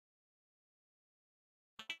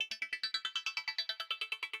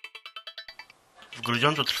W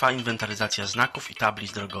Grudziądzu trwa inwentaryzacja znaków i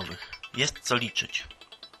tablic drogowych. Jest co liczyć.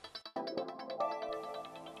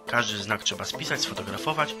 Każdy znak trzeba spisać,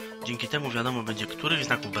 sfotografować. Dzięki temu wiadomo będzie, których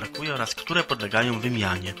znaków brakuje oraz które podlegają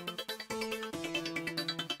wymianie.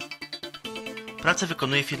 Pracę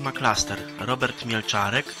wykonuje firma KLASTER. Robert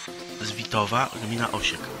Mielczarek z Witowa, gmina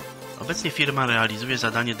Osiek. Obecnie firma realizuje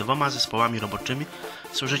zadanie 2 zespołami roboczymi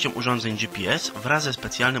z użyciem urządzeń GPS wraz ze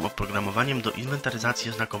specjalnym oprogramowaniem do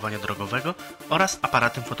inwentaryzacji oznakowania drogowego oraz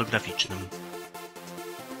aparatem fotograficznym.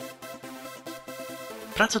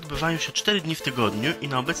 Prace odbywają się 4 dni w tygodniu i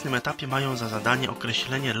na obecnym etapie mają za zadanie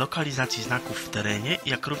określenie lokalizacji znaków w terenie,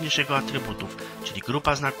 jak również jego atrybutów, czyli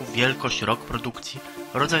grupa znaków, wielkość, rok produkcji,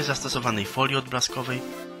 rodzaj zastosowanej folii odblaskowej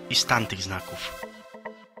i stan tych znaków.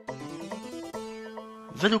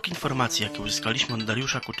 Według informacji, jakie uzyskaliśmy od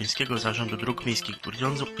Dariusza Kuczyńskiego z Zarządu Dróg Miejskich w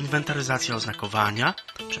Grudziądzu, inwentaryzacja oznakowania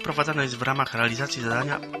przeprowadzana jest w ramach realizacji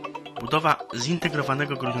zadania budowa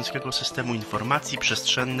zintegrowanego grudziąckiego systemu informacji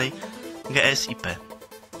przestrzennej GSIP.